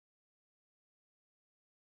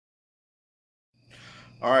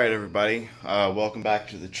Alright everybody, welcome back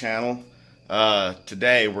to the channel.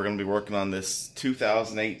 Today we're going to be working on this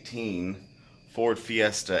 2018 Ford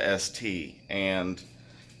Fiesta ST, and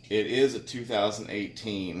it is a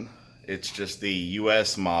 2018. It's just the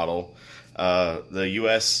US model. The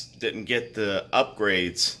US didn't get the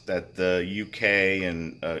upgrades that the UK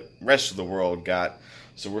and rest of the world got,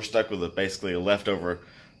 so we're stuck with basically a leftover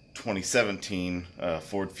 2017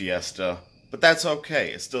 Ford Fiesta, but that's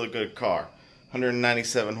okay. It's still a good car.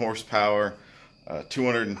 197 horsepower,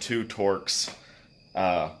 202 torques,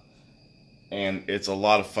 and it's a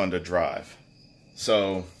lot of fun to drive.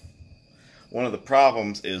 So one of the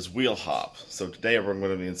problems is wheel hop. So today we're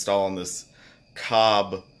going to be installing this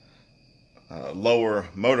Cobb lower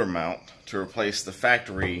motor mount to replace the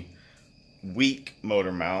factory weak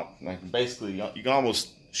motor mount. Like basically, you can almost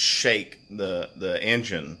shake the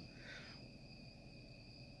engine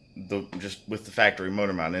just with the factory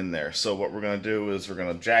motor mount in there. So what we're going to do is we're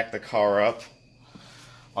going to jack the car up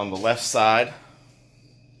on the left side,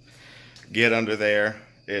 get under there.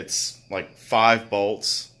 It's like 5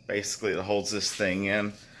 bolts basically that holds this thing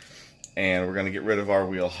in, and we're going to get rid of our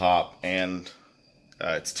wheel hop. And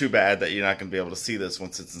it's too bad that you're not going to be able to see this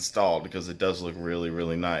once it's installed, because it does look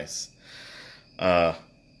really nice.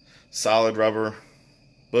 Solid rubber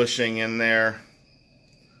bushing in there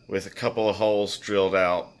with a couple of holes drilled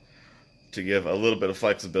out to give a little bit of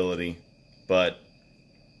flexibility, but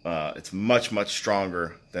it's much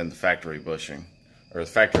stronger than the factory bushing or the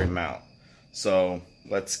factory mount. So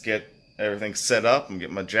let's get everything set up and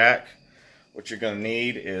get my jack. What you're going to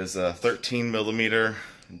need is a 13mm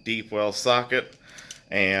deep well socket,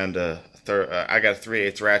 and I got a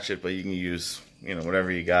 3/8 ratchet, but you can use whatever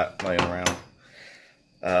you got laying around.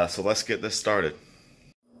 So let's get this started.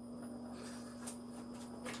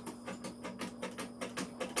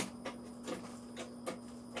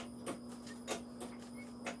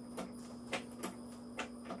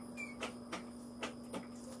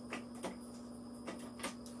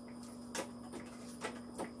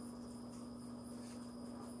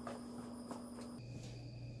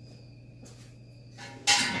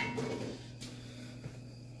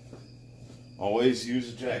 Always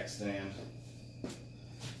use a jack stand.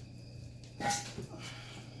 Okay.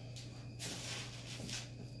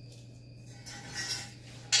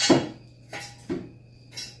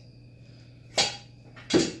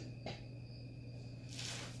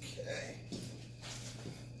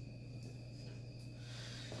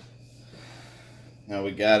 Now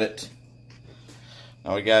we got it.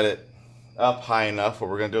 Up high enough. What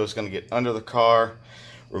we're going to do is going to get under the car,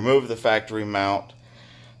 remove the factory mount,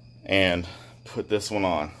 and put this one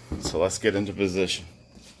on. So let's get into position.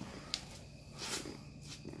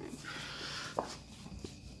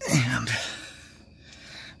 And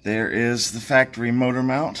there is the factory motor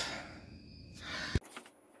mount.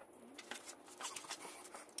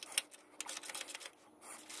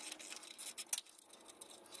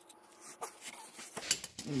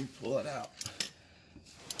 When you pull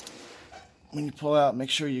it out, make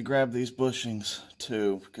sure you grab these bushings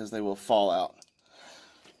too, because they will fall out.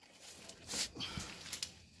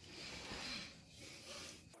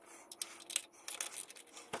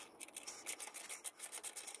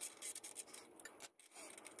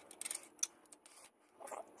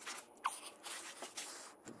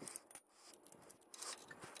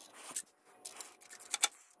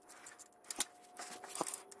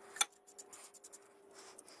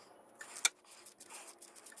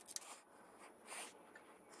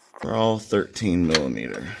 They're all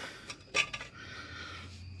 13mm.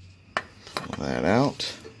 Pull that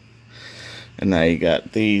out. And now you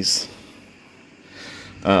got these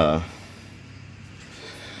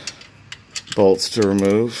bolts to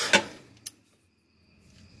remove.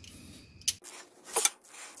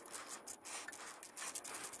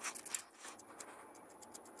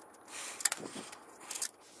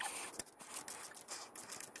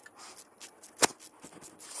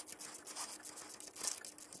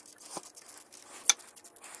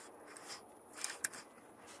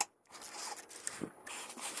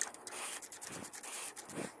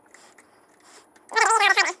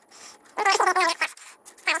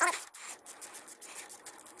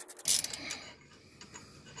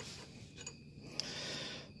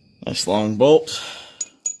 Nice long bolt.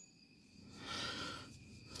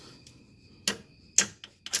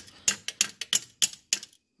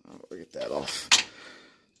 I'll get that off.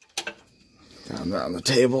 Down on the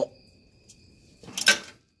table.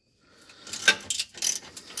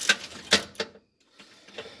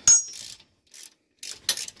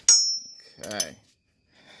 Okay.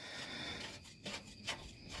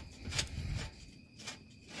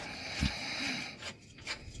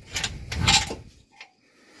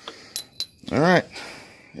 All right,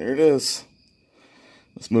 here it is.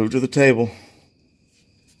 Let's move to the table.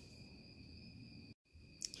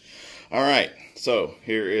 All right, so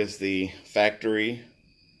here is the factory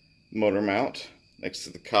motor mount next to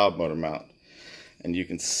the Cobb motor mount. And you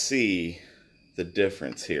can see the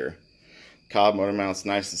difference here. Cobb motor mount's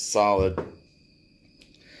nice and solid.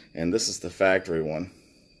 And this is the factory one.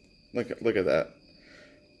 Look at that.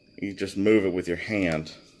 You just move it with your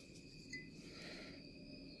hand.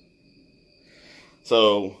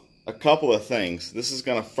 So, a couple of things. This is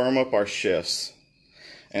going to firm up our shifts.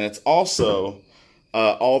 And it's also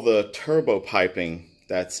all the turbo piping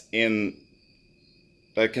that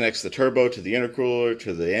connects the turbo to the intercooler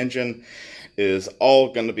to the engine is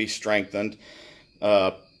all going to be strengthened.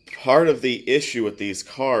 Part of the issue with these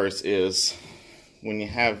cars is when you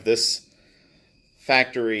have this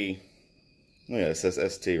factory, oh yeah, it says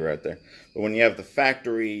ST right there, but when you have the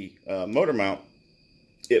factory motor mount,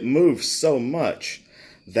 it moves so much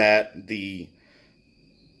that the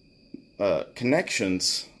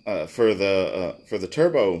connections for the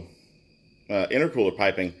turbo intercooler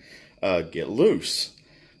piping get loose,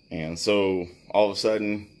 and so all of a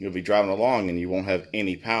sudden you'll be driving along and you won't have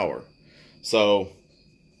any power. So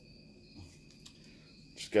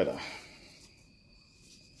just gotta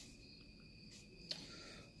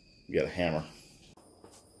get a hammer.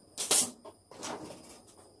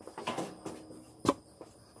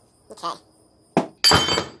 Okay.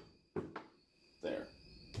 There.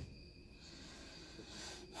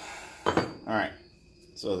 Alright,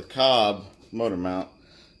 so the Cobb motor mount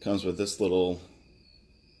comes with this little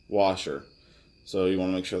washer. So you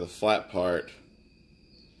want to make sure the flat part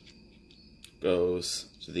goes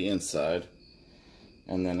to the inside.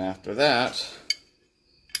 And then after that,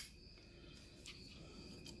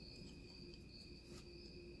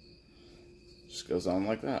 just goes on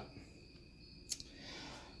like that.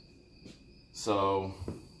 So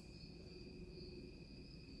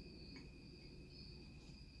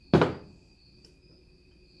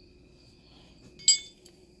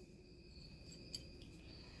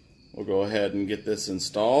we'll go ahead and get this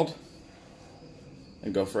installed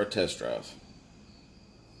and go for a test drive.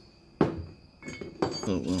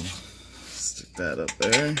 So we'll stick that up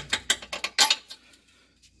there.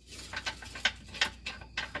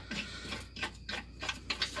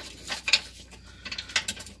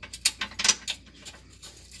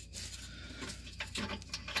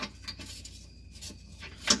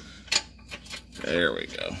 There we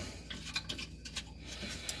go.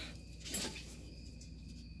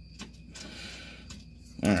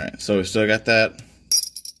 Alright, so we still got that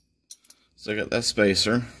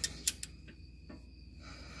spacer.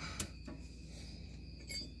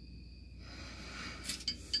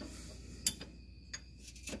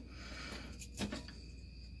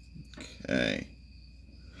 Okay.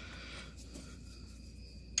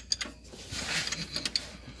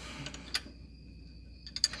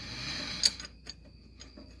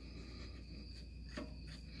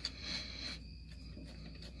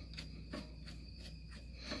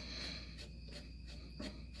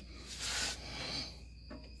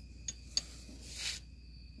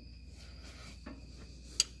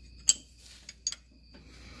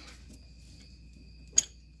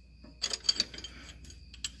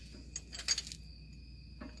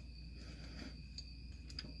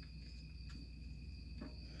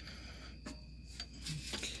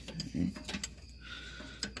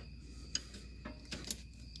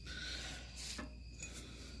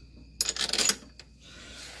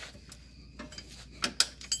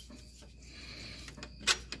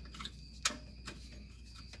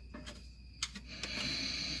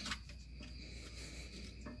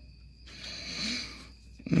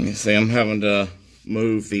 You see, I'm having to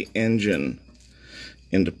move the engine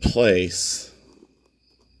into place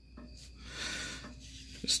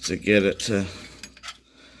just to get it to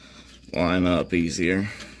line up easier.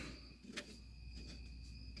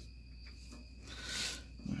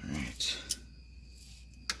 Alright.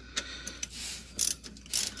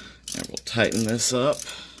 And we'll tighten this up.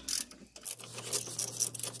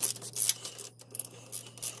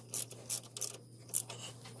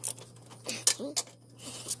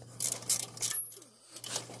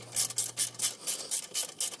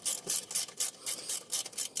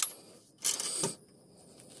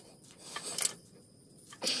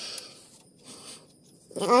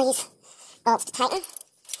 All these bolts to tighten.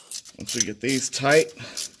 Once we get these tight,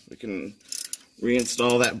 we can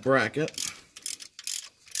reinstall that bracket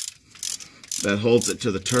that holds it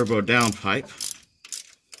to the turbo downpipe.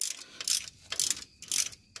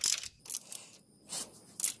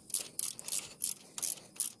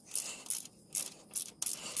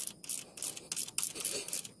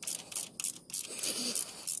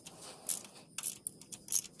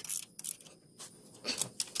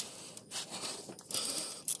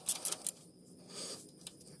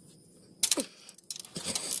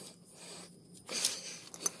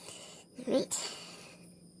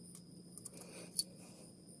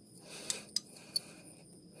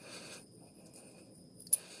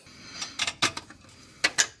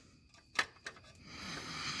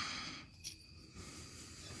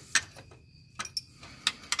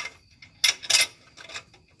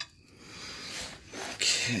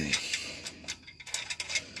 Okay.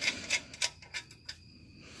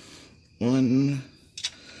 1,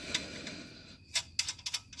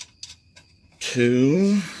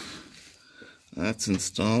 2. That's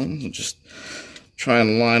installed. We'll just try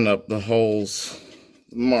and line up the holes,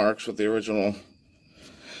 marks with the original,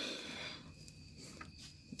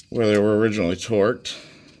 where they were originally torqued.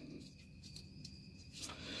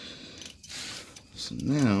 So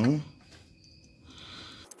now,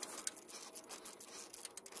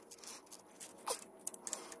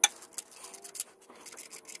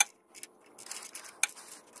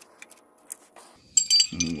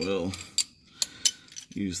 we'll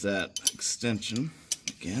use that extension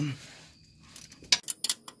again.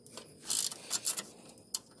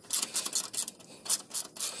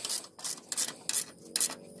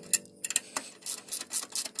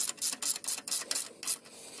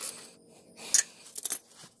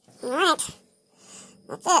 Alright,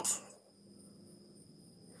 that's it.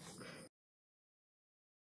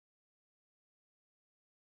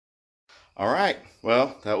 All right,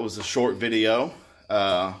 well, that was a short video.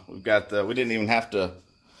 We didn't even have to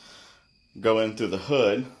go in through the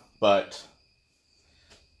hood, but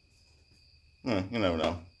you never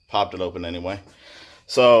know. Popped it open anyway.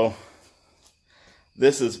 So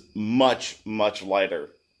this is much, much lighter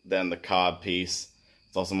than the Cobb piece.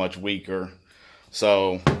 It's also much weaker.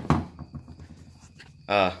 So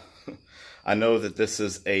I know that this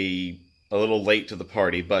is a little late to the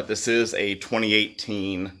party, but this is a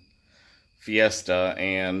 2018 Fiesta,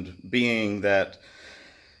 and being that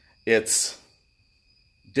it's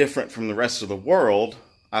different from the rest of the world,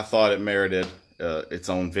 I thought it merited its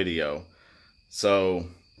own video. So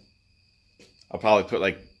I'll probably put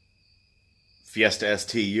like Fiesta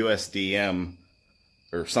ST USDM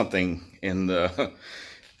or something in the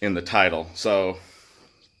in the title. So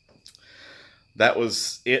that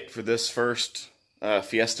was it for this first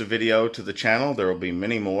Fiesta video to the channel. There will be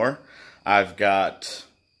many more. I've got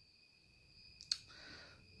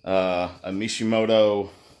a Mishimoto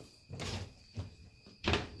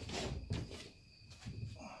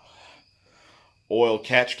oil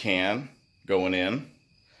catch can going in,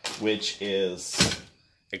 which is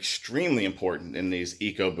extremely important in these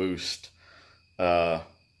EcoBoost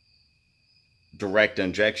direct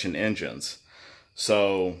injection engines.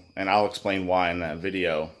 So, and I'll explain why in that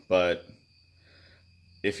video, but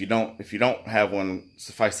if you don't have one,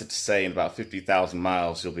 suffice it to say, in about 50,000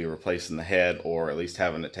 miles, you'll be replacing the head or at least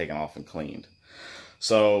having it taken off and cleaned.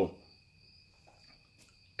 So,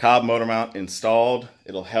 Cobb motor mount installed.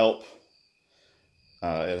 It'll help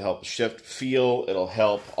shift feel. It'll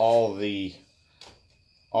help all the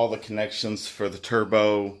connections for the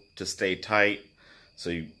turbo to stay tight.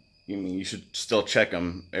 So you should still check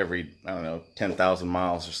them every, I don't know, 10,000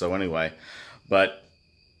 miles or so anyway. But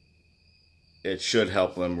it should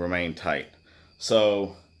help them remain tight.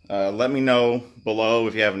 So let me know below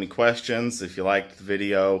if you have any questions, if you liked the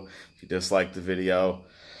video, if you disliked the video.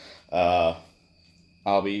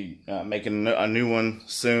 I'll be making a new one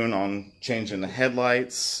soon on changing the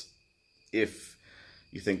headlights. If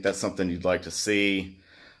you think that's something you'd like to see,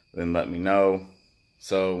 then let me know.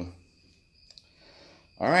 So,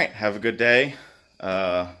 all right, have a good day.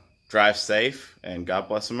 Drive safe, and God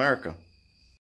bless America.